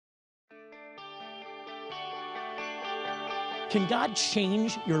Can God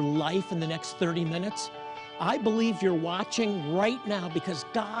change your life in the next 30 minutes? I believe you're watching right now because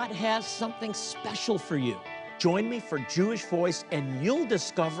God has something special for you. Join me for Jewish Voice and you'll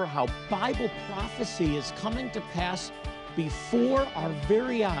discover how Bible prophecy is coming to pass before our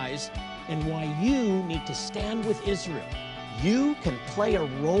very eyes and why you need to stand with Israel. You can play a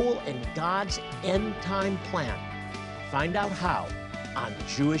role in God's end-time plan. Find out how on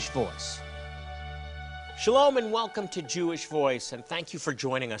Jewish Voice. Shalom and welcome to Jewish Voice, and thank you for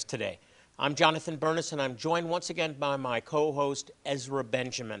joining us today. I'm Jonathan Bernis, and I'm joined once again by my co-host, Ezra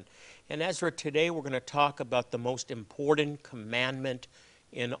Benjamin. And Ezra, today we're going to talk about the most important commandment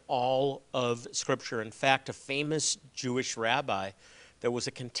in all of Scripture. In fact, a famous Jewish rabbi that was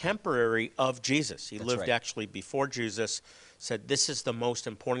a contemporary of Jesus. He lived actually before Jesus, said this is the most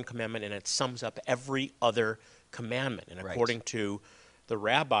important commandment, and it sums up every other commandment. And according to the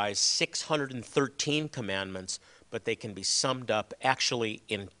rabbis, 613 commandments, but they can be summed up actually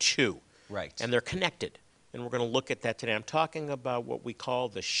in two. Right. And they're connected. And we're going to look at that today. I'm talking about what we call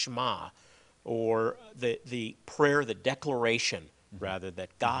the Shema, or the prayer, the declaration, rather, that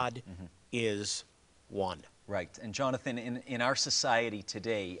God is one. Right. And Jonathan, in our society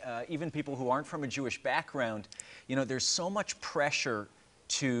today, even people who aren't from a Jewish background, you know, there's so much pressure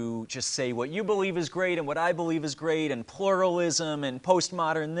to just say what you believe is great and what I believe is great, and pluralism and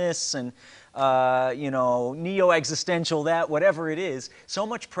postmodern this and, you know, neo-existential that, whatever it is. So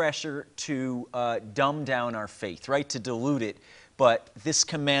much pressure to dumb down our faith, right, to dilute it. But this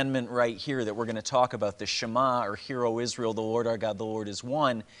commandment right here that we're going to talk about, the Shema, or Hear, O Israel, the Lord our God, the Lord is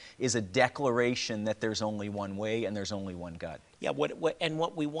one, is a declaration that there's only one way and there's only one God. Yeah,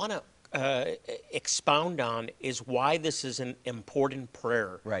 what we want to expound on is why this is an important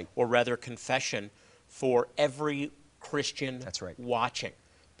prayer, or rather confession, for every Christian watching,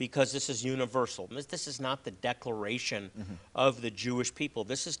 because this is universal. This is not the declaration of the Jewish people.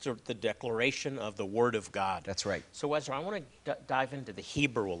 This is the declaration of the Word of God. That's right. So, Ezra, I want to dive into the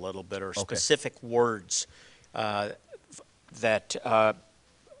Hebrew a little bit, or specific words that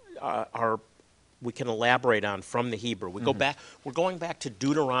we can elaborate on from the Hebrew. We're going back to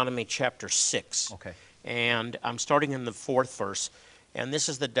Deuteronomy chapter 6. Okay. And I'm starting in the 4th verse. And this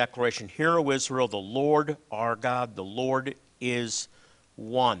is the declaration: Hear, O Israel, the Lord our God, the Lord is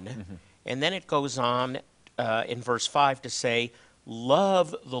one. And then it goes on in verse 5 to say,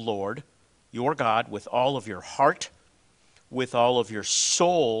 love the Lord your God with all of your heart, with all of your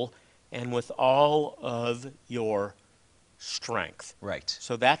soul, and with all of your strength. Right.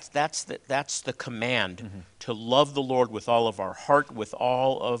 So that's the command, to love the Lord with all of our heart, with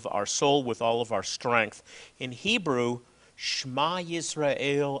all of our soul, with all of our strength. In Hebrew, Shema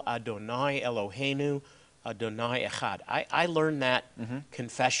Yisrael Adonai Eloheinu Adonai Echad. I learned that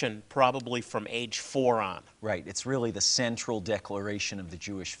confession probably from age 4 on. Right. It's really the central declaration of the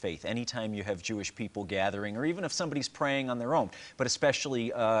Jewish faith. Anytime you have Jewish people gathering, or even if somebody's praying on their own, but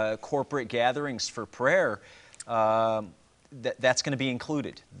especially corporate gatherings for prayer, that's going to be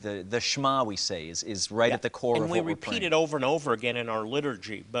included. The Shema, we say, is right at the core of what we're praying. And we repeat it over and over again in our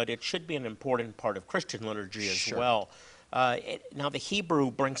liturgy, but it should be an important part of Christian liturgy as well. Now, the Hebrew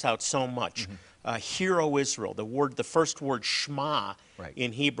brings out so much. Hear, O Israel, the first word Shema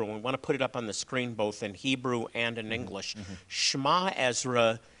in Hebrew. We want to put it up on the screen both in Hebrew and in English. Shema,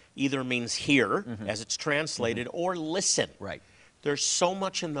 Ezra, either means hear, as it's translated, or listen. Right. There's so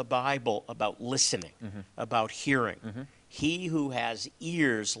much in the Bible about listening, about hearing. He who has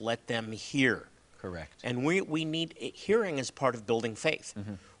ears, let them hear. Correct. And we need, hearing is part of building faith.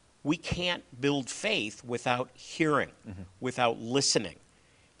 We can't build faith without hearing, without listening.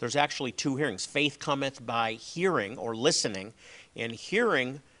 There's actually two hearings. Faith cometh by hearing or listening, and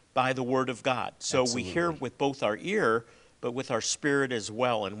hearing by the Word of God. So we hear with both our ear, but with our spirit as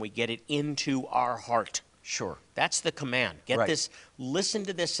well, and we get it into our heart. Sure. That's the command. Get this, listen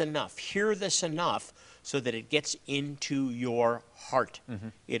to this enough, hear this enough, so that it gets into your heart.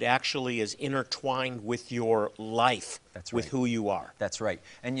 It actually is intertwined with your life, with who you are. That's right.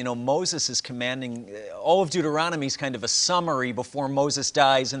 And you know, Moses is commanding, all of Deuteronomy is kind of a summary before Moses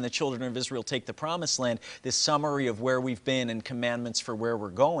dies and the children of Israel take the promised land, this summary of where we've been and commandments for where we're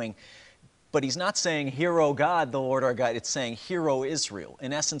going. But he's not saying, Hear, O God, the Lord our God. It's saying, Hear, O Israel.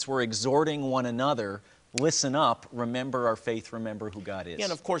 In essence, we're exhorting one another, listen up, remember our faith, remember who God is. Yeah,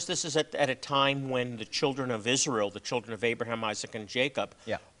 and of course, this is at a time when the children of Israel, the children of Abraham, Isaac, and Jacob,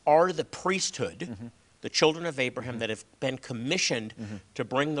 are the priesthood the children of Abraham that have been commissioned to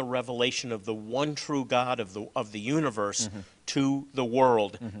bring the revelation of the one true God of the universe to the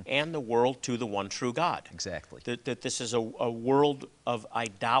world, and the world to the one true God. Exactly. That this is a world of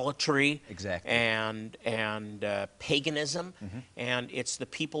idolatry, Exactly. and paganism, and it's the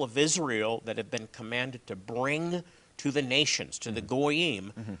people of Israel that have been commanded to bring to the nations, to the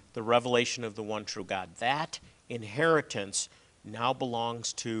Goyim, the revelation of the one true God. That inheritance now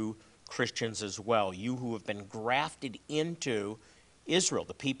belongs to Christians as well. You who have been grafted into Israel,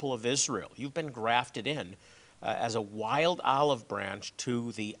 the people of Israel, you've been grafted in as a wild olive branch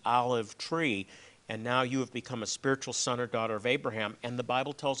to the olive tree, and now you have become a spiritual son or daughter of Abraham, and the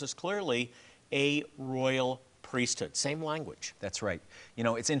Bible tells us clearly, a royal priesthood. Same language. That's right. You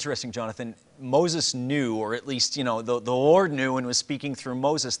know, it's interesting, Jonathan. Moses knew, or at least, you know, the Lord knew and was speaking through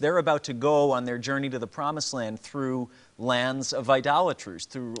Moses. They're about to go on their journey to the Promised Land through lands of idolaters,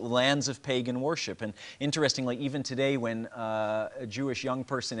 through lands of pagan worship. And interestingly, even today when a Jewish young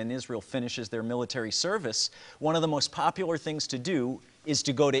person in Israel finishes their military service, one of the most popular things to do is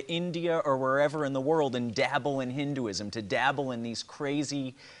to go to India or wherever in the world and dabble in Hinduism, to dabble in these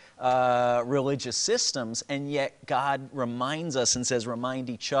crazy religious systems, and yet God reminds us and says, remind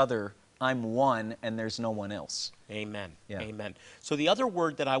each other, I'm one and there's no one else. Amen. Yeah. Amen. So the other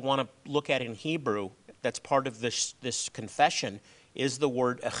word that I want to look at in Hebrew that's part of this confession is the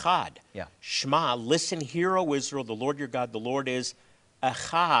word echad. Yeah. Shema, listen, hear, O Israel, the Lord your God, the Lord is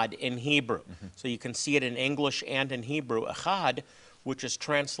echad in Hebrew. So you can see it in English and in Hebrew. Echad, which is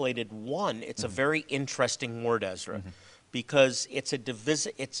translated one, it's a very interesting word, Ezra, because it's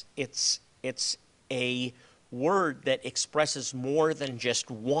a word that expresses more than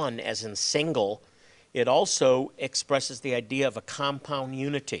just one, as in single. It also expresses the idea of a compound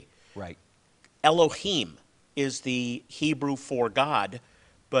unity. Right. Elohim is the Hebrew for God,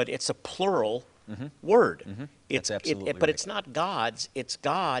 but it's a plural word. That's absolutely but right. it's not God's, it's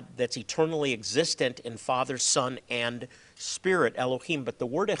God that's eternally existent in Father, Son, and Spirit, Elohim. But the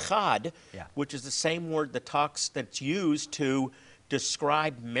word echad, Yeah. which is the same word that's used to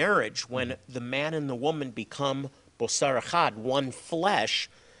describe marriage, when the man and the woman become bosar echad, one flesh,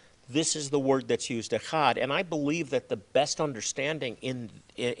 this is the word that's used, echad. And I believe that the best understanding in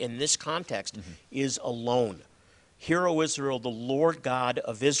this context is alone. Hear, O Israel, the Lord God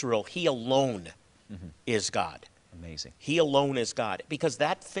of Israel, He alone is God. Amazing. He alone is God, because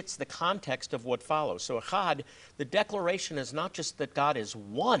that fits the context of what follows. So echad, the declaration is not just that God is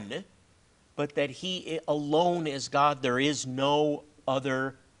one, but that He alone is God. There is no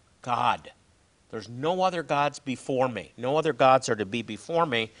other God. There's no other gods before me. No other gods are to be before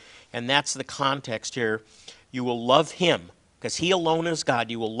me. And that's the context here. You will love Him, because He alone is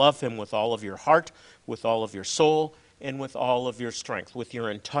God. You will love Him with all of your heart, with all of your soul, and with all of your strength. With your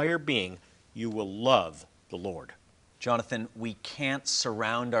entire being, you will love the Lord. Jonathan, we can't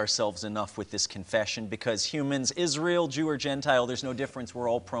surround ourselves enough with this confession, because humans, Israel, Jew or Gentile, there's no difference. We're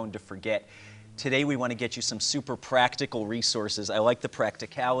all prone to forget. Today we want to get you some super practical resources. I like the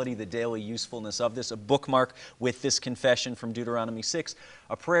practicality, the daily usefulness of this. A bookmark with this confession from Deuteronomy 6.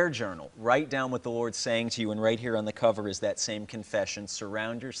 A prayer journal. Write down what the Lord's saying to you, and right here on the cover is that same confession.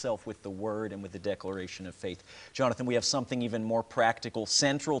 Surround yourself with the Word and with the declaration of faith. Jonathan, we have something even more practical,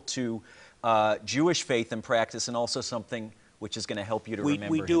 central to Jewish faith and practice, and also something which is going to help you to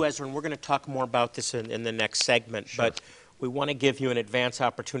remember We do, Him. Ezra, and we're going to talk more about this in the next segment. Sure. But we want to give you an advance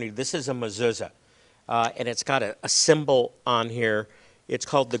opportunity. This is a mezuzah, and it's got a symbol on here. It's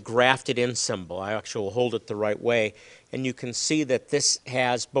called the grafted in symbol. I actually will hold it the right way. And you can see that this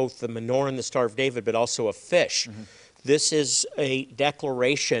has both the menorah and the Star of David, but also a fish. This is a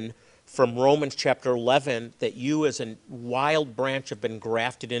declaration from Romans chapter 11 that you as a wild branch have been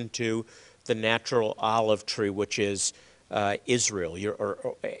grafted into the natural olive tree, which is Israel,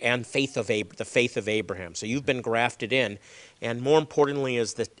 and the faith of Abraham. So you've been grafted in, and more importantly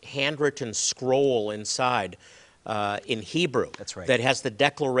is the handwritten scroll inside in Hebrew. That's right. That has the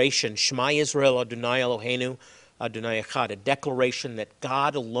declaration, Shema Israel Adonai Eloheinu Adonai Echad, a declaration that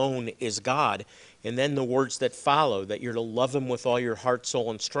God alone is God, and then the words that follow, that you're to love Him with all your heart,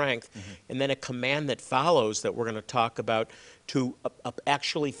 soul, and strength, and then a command that follows that we're going to talk about to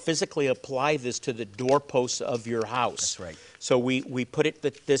actually physically apply this to the doorposts of your house. That's right. So we put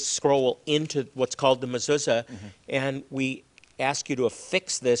this scroll into what's called the mezuzah, and we ask you to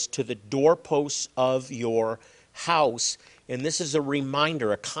affix this to the doorposts of your house, and this is a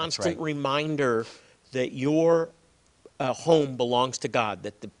reminder, a constant reminder that your home belongs to God,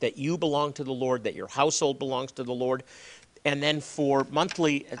 that you belong to the Lord, that your household belongs to the Lord. And then for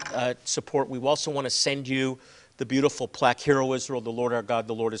monthly support, we also want to send you the beautiful plaque, Hear, O Israel, the Lord our God,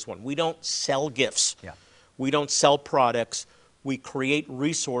 the Lord is one. We don't sell gifts. Yeah. We don't sell products. We create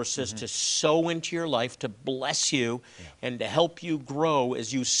resources to sow into your life, to bless you, and to help you grow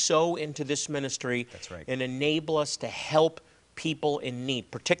as you sow into this ministry. That's right. And enable us to help people in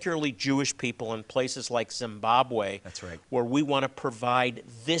need, particularly Jewish people in places like Zimbabwe. That's right. Where we want to provide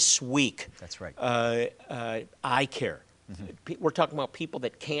this week. That's right. Eye care. We're talking about people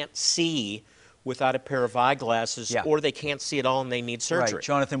that can't see without a pair of eyeglasses, Yeah. or they can't see at all and they need surgery. Right,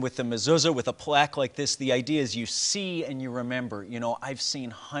 Jonathan, with the mezuzah, with a plaque like this, the idea is you see and you remember. You know, I've seen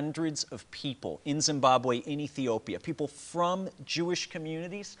hundreds of people in Zimbabwe, in Ethiopia, people from Jewish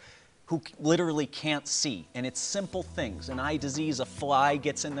communities who literally can't see. And it's simple things. An eye disease, a fly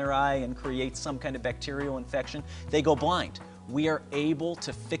gets in their eye and creates some kind of bacterial infection. They go blind. We are able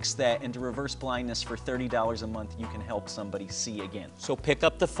to fix that and to reverse blindness for $30 a month. You can help somebody see again. So pick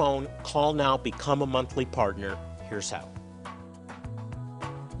up the phone, call now, become a monthly partner. Here's how.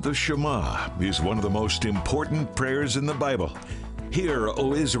 The Shema is one of the most important prayers in the Bible. Hear,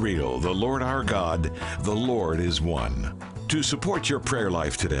 O Israel, the Lord our God, the Lord is one. To support your prayer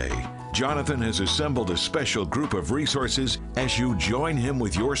life today, Jonathan has assembled a special group of resources as you join him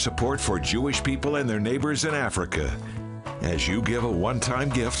with your support for Jewish people and their neighbors in Africa. As you give a one-time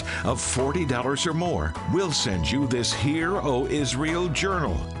gift of $40 or more, we'll send you this Hear, O Israel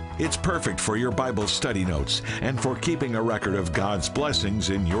journal. It's perfect for your Bible study notes and for keeping a record of God's blessings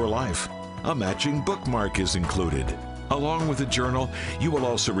in your life. A matching bookmark is included. Along with the journal, you will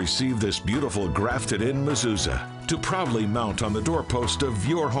also receive this beautiful grafted-in mezuzah to proudly mount on the doorpost of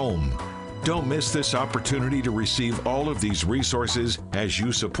your home. Don't miss this opportunity to receive all of these resources as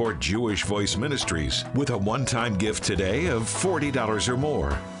you support Jewish Voice Ministries with a one-time gift today of $40 or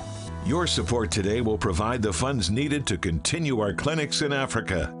more. Your support today will provide the funds needed to continue our clinics in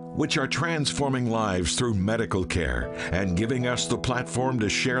Africa, which are transforming lives through medical care and giving us the platform to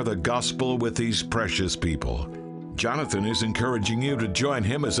share the gospel with these precious people. Jonathan is encouraging you to join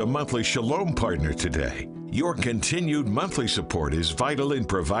him as a monthly Shalom partner today. Your continued monthly support is vital in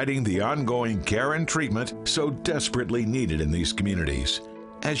providing the ongoing care and treatment so desperately needed in these communities.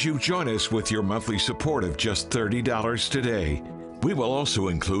 As you join us with your monthly support of just $30 today, we will also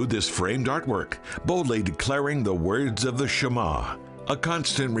include this framed artwork, boldly declaring the words of the Shema, a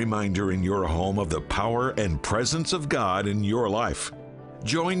constant reminder in your home of the power and presence of God in your life.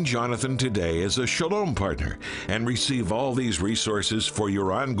 Join Jonathan today as a Shalom partner and receive all these resources for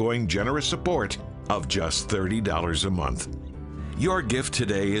your ongoing generous support of just $30 a month. Your gift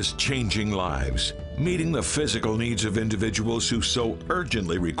today is changing lives, meeting the physical needs of individuals who so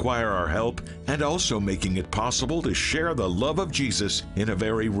urgently require our help, and also making it possible to share the love of Jesus in a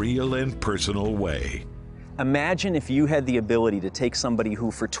very real and personal way. Imagine if you had the ability to take somebody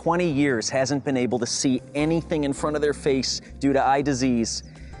who for 20 years hasn't been able to see anything in front of their face due to eye disease,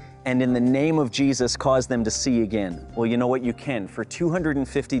 and in the name of Jesus cause them to see again. Well, you know what? You can. For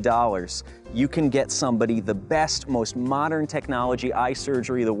 $250, you can get somebody the best, most modern technology eye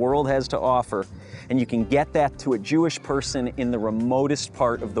surgery the world has to offer, and you can get that to a Jewish person in the remotest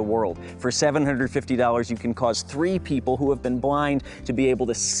part of the world. For $750, you can cause 3 people who have been blind to be able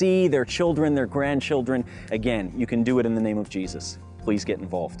to see their children, their grandchildren. Again, you can do it in the name of Jesus. Please get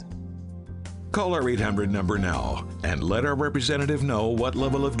involved. Call our 800 number now and let our representative know what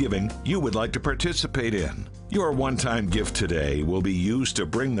level of giving you would like to participate in. Your one-time gift today will be used to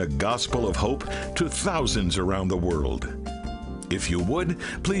bring the gospel of hope to thousands around the world. If you would,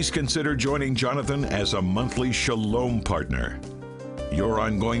 please consider joining Jonathan as a monthly Shalom partner. Your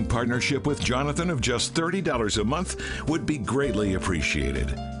ongoing partnership with Jonathan of just $30 a month would be greatly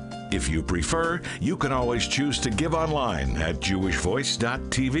appreciated. If you prefer, you can always choose to give online at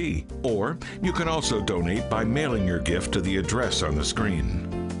jewishvoice.tv, or you can also donate by mailing your gift to the address on the screen.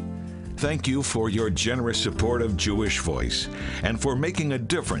 Thank you for your generous support of Jewish Voice and for making a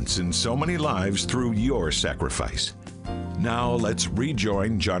difference in so many lives through your sacrifice. Now let's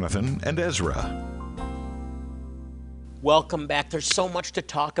rejoin Jonathan and Ezra. Welcome back. There's so much to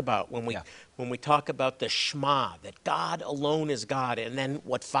talk about when we talk about the Shema, that God alone is God, and then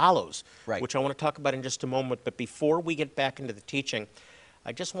what follows, which I want to talk about in just a moment. But before we get back into the teaching,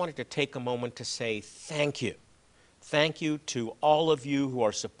 I just wanted to take a moment to say thank you. Thank you to all of you who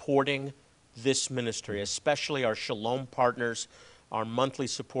are supporting this ministry, especially our Shalom partners, our monthly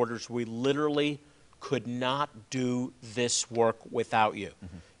supporters. We literally could not do this work without you.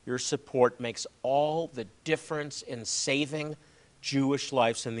 Your support makes all the difference in saving Jewish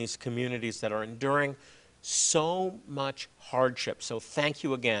lives in these communities that are enduring so much hardship. So thank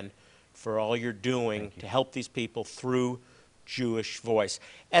you again for all you're doing to help these people through Jewish voice.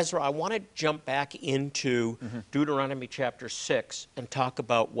 Ezra, I want to jump back into Deuteronomy chapter 6 and talk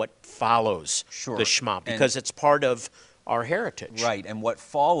about what follows the Shema, because it's part of our heritage. Right, and what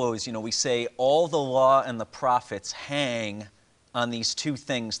follows, we say all the law and the prophets hang on these two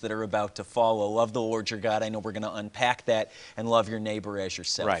things that are about to follow. Love the Lord your God. I know we're going to unpack that, and love your neighbor as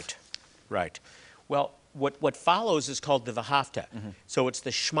yourself. Right. Well, what follows is called the V'ahavta. So it's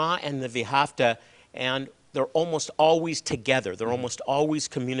the Shema and the V'ahavta, and they're almost always together. They're almost always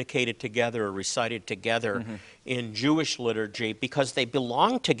communicated together or recited together in Jewish liturgy because they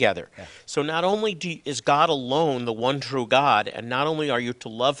belong together. So not only is God alone the one true God, and not only are you to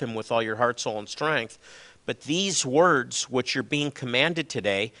love him with all your heart, soul, and strength, but these words which you're being commanded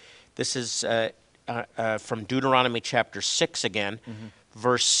today, this is from Deuteronomy chapter 6 again,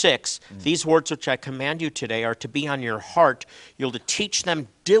 verse 6, these words which I command you today are to be on your heart. You'll to teach them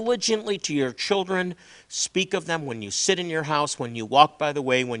diligently to your children. Speak of them when you sit in your house, when you walk by the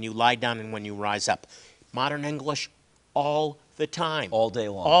way, when you lie down, and when you rise up. Modern English, all the time. All day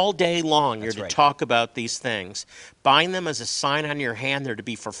long. All day long, That's you're right. to talk about these things. Bind them as a sign on your hand. They're to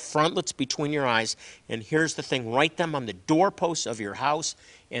be for frontlets between your eyes. And here's the thing, write them on the doorposts of your house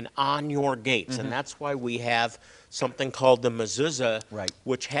and on your gates. And that's why we have something called the mezuzah,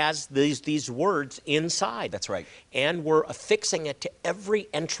 which has these words inside. That's right. And we're affixing it to every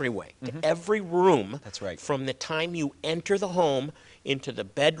entryway, to every room. That's right. From the time you enter the home, into the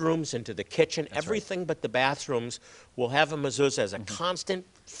bedrooms, into the kitchen, everything but the bathrooms will have a mezuzah as a constant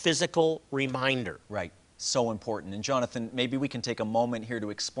physical reminder. Right. So important. And Jonathan, maybe we can take a moment here to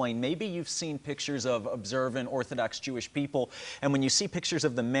explain. Maybe you've seen pictures of observant Orthodox Jewish people, and when you see pictures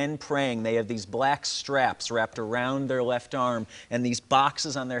of the men praying, they have these black straps wrapped around their left arm and these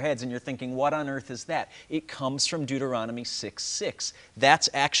boxes on their heads, and you're thinking, what on earth is that? It comes from Deuteronomy 6:6. That's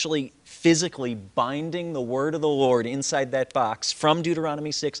actually physically binding the word of the Lord inside that box from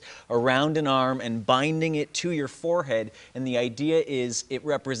Deuteronomy 6 around an arm and binding it to your forehead. And the idea is it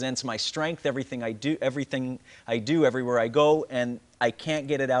represents my strength, everything I do, everywhere I go, and I can't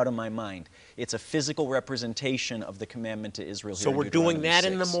get it out of my mind. It's a physical representation of the commandment to Israel. So we're doing that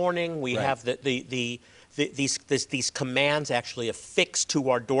in the morning. We have these commands actually affixed to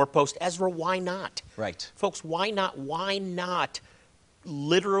our doorpost. Ezra, why not? Right. Folks, why not? Why not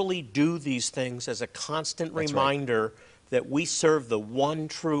literally do these things as a constant reminder that we serve the one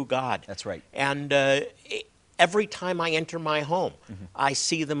true God? That's right. And every time I enter my home, I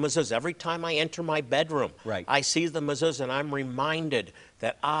see the mezuzah. Every time I enter my bedroom, I see the mezuzah, and I'm reminded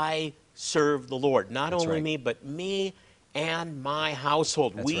that I serve the Lord. Not only me, but me and my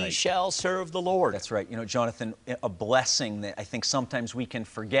household. We shall serve the Lord. That's right. Jonathan, a blessing that I think sometimes we can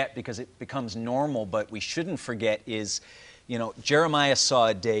forget because it becomes normal, but we shouldn't forget is, Jeremiah saw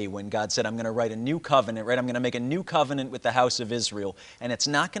a day when God said, I'm going to write a new covenant, I'm going to make a new covenant with the house of Israel, and it's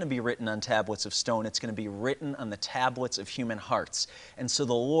not going to be written on tablets of stone, it's going to be written on the tablets of human hearts. And so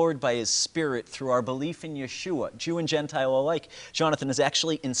the Lord, by His Spirit, through our belief in Yeshua, Jew and Gentile alike, Jonathan, has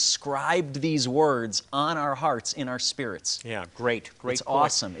actually inscribed these words on our hearts, in our spirits. Yeah, great It's point.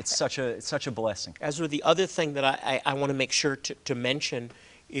 awesome. It's such a blessing. Ezra, the other thing that I want to make sure to mention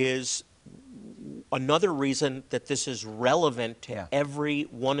is another reason that this is relevant to every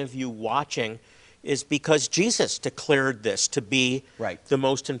one of you watching is because Jesus declared this to be the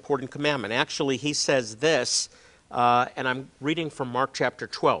most important commandment. Actually, he says this, and I'm reading from Mark chapter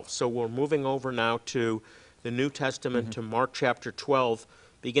 12. So we're moving over now to the New Testament, to Mark chapter 12,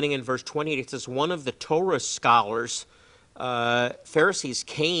 beginning in verse 28. It says, one of the Torah scholars, Pharisees,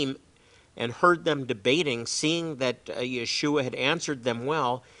 came and heard them debating. Seeing that Yeshua had answered them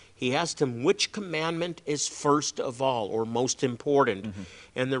well, he asked him, which commandment is first of all, or most important?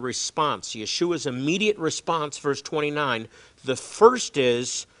 And the response, Yeshua's immediate response, verse 29, the first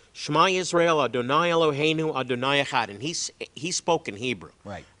is, Shema Yisrael, Adonai Eloheinu, Adonai Echad. And he spoke in Hebrew.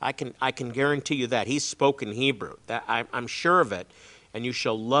 Right. I can guarantee you that. He spoke in Hebrew. That I'm sure of it. And you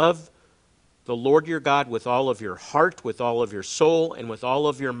shall love the Lord your God with all of your heart, with all of your soul, and with all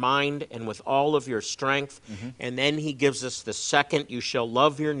of your mind, and with all of your strength. And then he gives us the second, you shall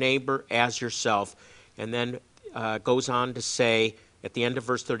love your neighbor as yourself. And then goes on to say, at the end of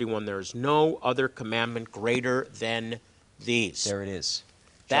verse 31, there is no other commandment greater than these. There it is.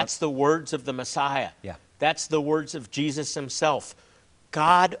 That's the words of the Messiah. Yeah. That's the words of Jesus himself.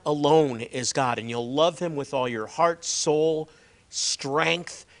 God alone is God, and you'll love him with all your heart, soul,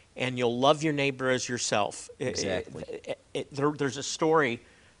 strength, and you'll love your neighbor as yourself. Exactly. There's a story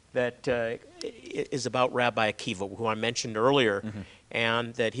that is about Rabbi Akiva, who I mentioned earlier,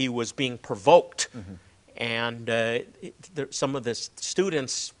 and that he was being provoked. And some of the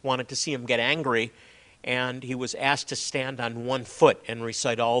students wanted to see him get angry, and he was asked to stand on one foot and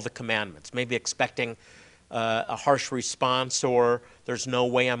recite all the commandments, maybe expecting a harsh response, or there's no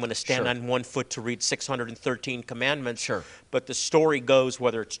way I'm going to stand on one foot to read 613 commandments. Sure. But the story goes,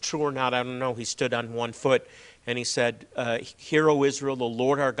 whether it's true or not, I don't know, he stood on one foot and he said, "Hear, O Israel, the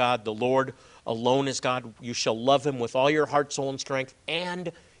Lord our God, the Lord alone is God. You shall love him with all your heart, soul, and strength,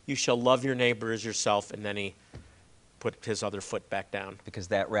 and you shall love your neighbor as yourself." And then he put his other foot back down. Because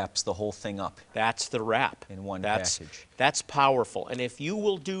that wraps the whole thing up. That's the wrap. In one package. That's powerful. And if you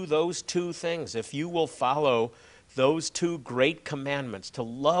will do those two things, if you will follow those two great commandments, to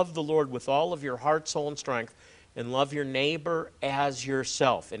love the Lord with all of your heart, soul, and strength, and love your neighbor as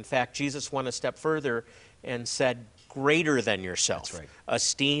yourself. In fact, Jesus went a step further and said, greater than yourself. That's right.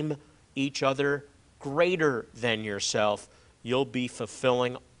 Esteem each other greater than yourself. You'll be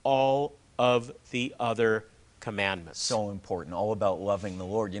fulfilling all of the other commandments. So important, all about loving the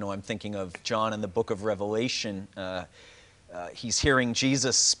Lord. You know, I'm thinking of John in the book of Revelation. He's hearing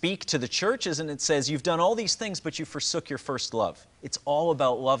Jesus speak to the churches, and it says, "You've done all these things, but you forsook your first love." It's all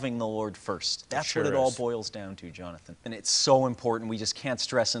about loving the Lord first. That's what it all boils down to, Jonathan. And it's so important. We just can't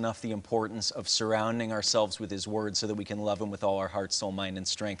stress enough the importance of surrounding ourselves with His Word so that we can love Him with all our heart, soul, mind, and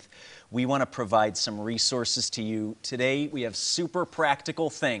strength. We want to provide some resources to you. Today, we have super practical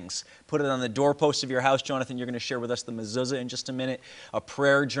things. Put it on the doorpost of your house. Jonathan, you're going to share with us the mezuzah in just a minute, a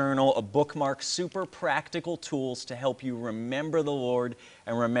prayer journal, a bookmark, super practical tools to help you remember the Lord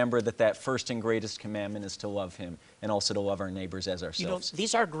and remember that that first and greatest commandment is to love Him and also to love our neighbors as ourselves. You know,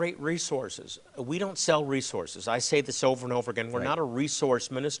 these are great resources. We don't sell resources. I say this over and over again. We're not a resource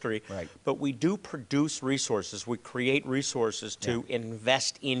ministry, but we do produce resources. We create resources to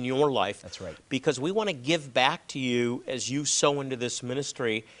invest in your life. That's right. Because we want to give back to you as you sow into this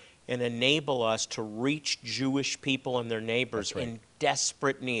ministry and enable us to reach Jewish people and their neighbors in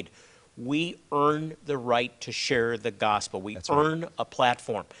desperate need. We earn the right to share the gospel. We earn a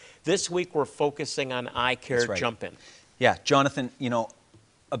platform. This week we're focusing on Eye Care Jump In. Yeah, Jonathan, you know,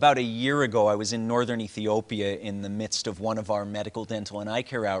 about a year ago I was in northern Ethiopia in the midst of one of our medical, dental, and eye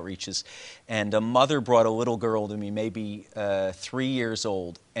care outreaches, and a mother brought a little girl to me, maybe 3 years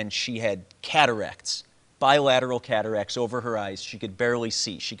old, and she had cataracts. Bilateral cataracts over her eyes. She could barely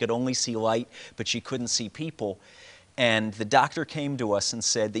see. She could only see light, but she couldn't see people. And the doctor came to us and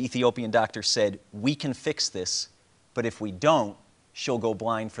said, the Ethiopian doctor said, "We can fix this, but if we don't, she'll go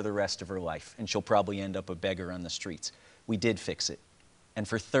blind for the rest of her life, and she'll probably end up a beggar on the streets." We did fix it. And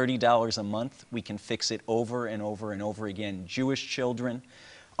for $30 a month, we can fix it over and over and over again. Jewish children,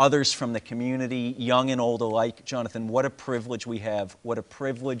 others from the community, young and old alike. Jonathan, what a privilege we have. What a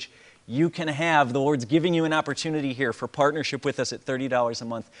privilege you can have. The Lord's giving you an opportunity here for partnership with us at $30 a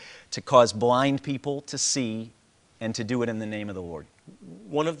month to cause blind people to see and to do it in the name of the Lord.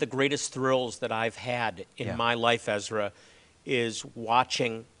 One of the greatest thrills that I've had in my life, Ezra, is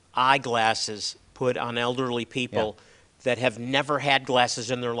watching eyeglasses put on elderly people that have never had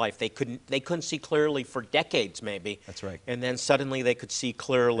glasses in their life. They couldn't see clearly for decades, maybe. That's right. And then suddenly they could see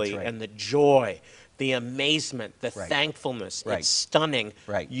clearly. And the joy, the amazement, the thankfulness, it's stunning.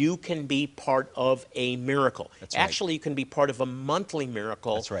 You can be part of a miracle. Actually, you can be part of a monthly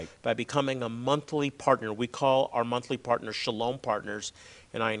miracle by becoming a monthly partner. We call our monthly partners Shalom Partners,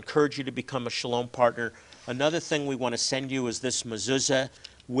 and I encourage you to become a Shalom Partner. Another thing we want to send you is this mezuzah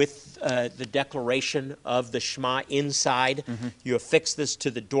with the declaration of the Shema inside. You affix this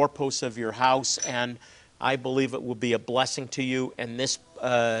to the doorposts of your house, and I believe it will be a blessing to you. And this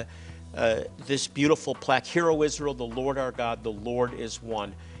this beautiful plaque, "Hear, O Israel, the Lord our God, the Lord is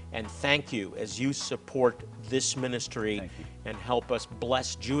one." And thank you as you support this ministry and help us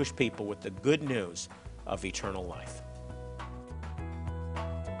bless Jewish people with the good news of eternal life.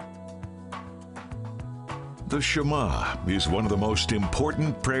 The Shema is one of the most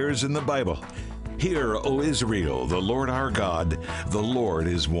important prayers in the Bible. Hear, O Israel, the Lord our God, the Lord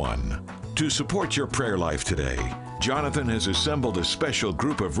is one. To support your prayer life today, Jonathan has assembled a special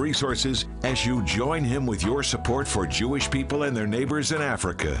group of resources as you join him with your support for Jewish people and their neighbors in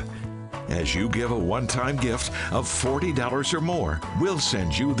Africa. As you give a one-time gift of $40 or more, we'll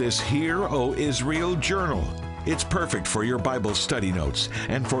send you this Hear, O Israel journal. It's perfect for your Bible study notes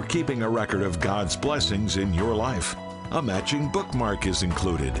and for keeping a record of God's blessings in your life. A matching bookmark is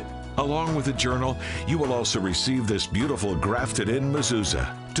included. Along with the journal, you will also receive this beautiful grafted-in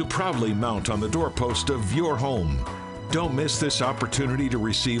mezuzah to proudly mount on the doorpost of your home. Don't miss this opportunity to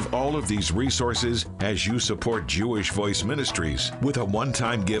receive all of these resources as you support Jewish Voice Ministries with a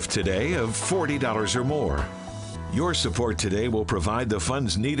one-time gift today of $40 or more. Your support today will provide the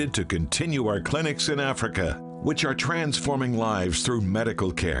funds needed to continue our clinics in Africa. which are transforming lives through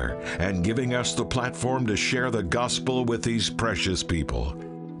medical care and giving us the platform to share the gospel with these precious people.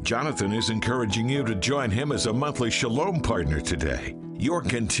 Jonathan is encouraging you to join him as a monthly Shalom partner today. Your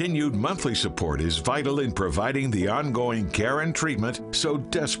continued monthly support is vital in providing the ongoing care and treatment so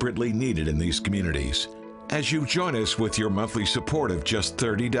desperately needed in these communities. As you join us with your monthly support of just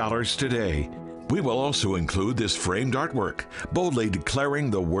 $30 today, we will also include this framed artwork, boldly declaring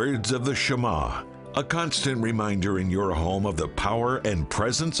the words of the Shema, a constant reminder in your home of the power and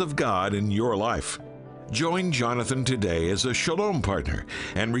presence of God in your life. Join Jonathan today as a Shalom partner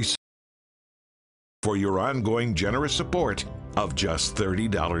and receive for your ongoing generous support of just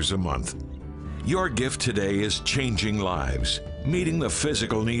 $30 a month. Your gift today is changing lives, meeting the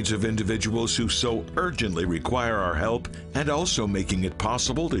physical needs of individuals who so urgently require our help, and also making it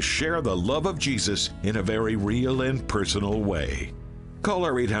possible to share the love of Jesus in a very real and personal way. Call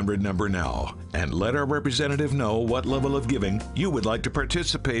our 800 number now and let our representative know what level of giving you would like to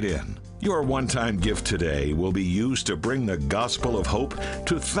participate in. Your one-time gift today will be used to bring the gospel of hope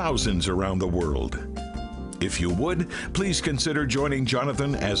to thousands around the world. If you would, please consider joining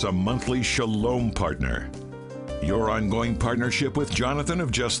Jonathan as a monthly Shalom partner. Your ongoing partnership with Jonathan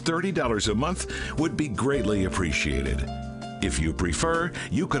of just $30 a month would be greatly appreciated. If you prefer,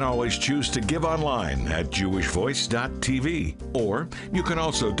 you can always choose to give online at jewishvoice.tv, or you can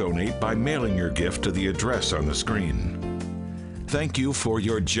also donate by mailing your gift to the address on the screen. Thank you for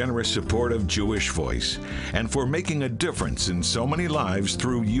your generous support of Jewish Voice and for making a difference in so many lives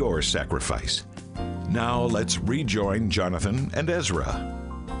through your sacrifice. Now let's rejoin Jonathan and Ezra.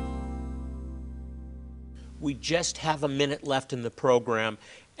 We just have a minute left in the program.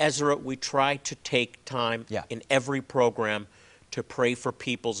 Ezra, we try to take time in every program to pray for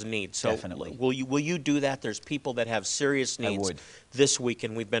people's needs. So Definitely. Will you do that? There's people that have serious needs would. this week,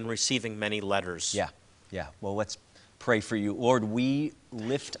 and we've been receiving many letters. Yeah. Well, let's pray for you. Lord, we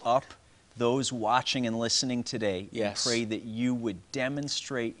lift up those watching and listening today. Yes. We pray that you would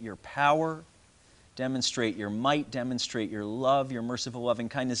demonstrate your power, demonstrate your might, demonstrate your love, your merciful loving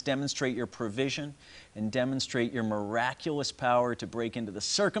kindness, demonstrate your provision, and demonstrate your miraculous power to break into the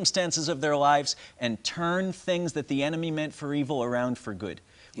circumstances of their lives and turn things that the enemy meant for evil around for good.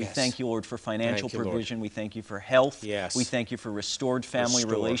 We thank you, Lord, for financial provision. We thank you for health. Yes. We thank you for restored family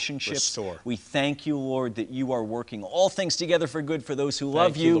relationships. Restore. We thank you, Lord, that you are working all things together for good for those who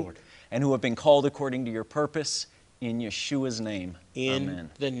love you, Lord, and who have been called according to your purpose. In Yeshua's name, in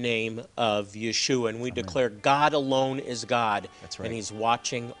amen. the name of Yeshua. And we declare God alone is God. That's right. And he's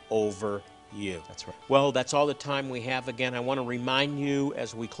watching over you. That's right. Well, that's all the time we have. Again, I want to remind you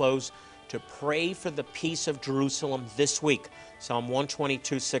as we close to pray for the peace of Jerusalem this week. Psalm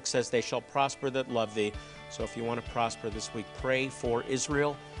 122:6 says, they shall prosper that love thee. So if you want to prosper this week, pray for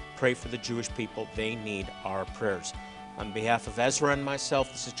Israel. Pray for the Jewish people. They need our prayers. On behalf of Ezra and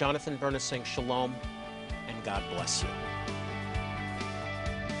myself, this is Jonathan Bernis saying shalom, and God bless you.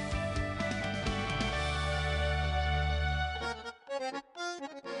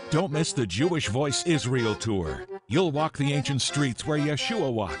 Don't miss the Jewish Voice Israel Tour. You'll walk the ancient streets where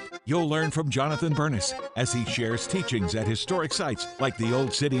Yeshua walked. You'll learn from Jonathan Bernis as he shares teachings at historic sites like the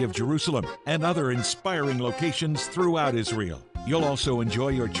Old City of Jerusalem and other inspiring locations throughout Israel. You'll also enjoy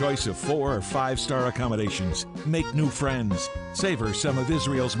your choice of 4- or 5-star accommodations, make new friends, savor some of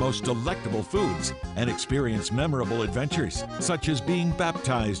Israel's most delectable foods, and experience memorable adventures, such as being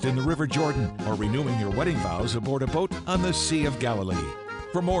baptized in the River Jordan or renewing your wedding vows aboard a boat on the Sea of Galilee.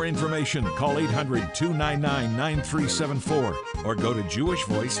 For more information, call 800-299-9374 or go to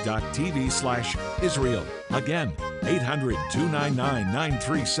jewishvoice.tv/Israel. Again,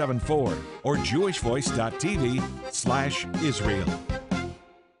 800-299-9374 or jewishvoice.tv/Israel.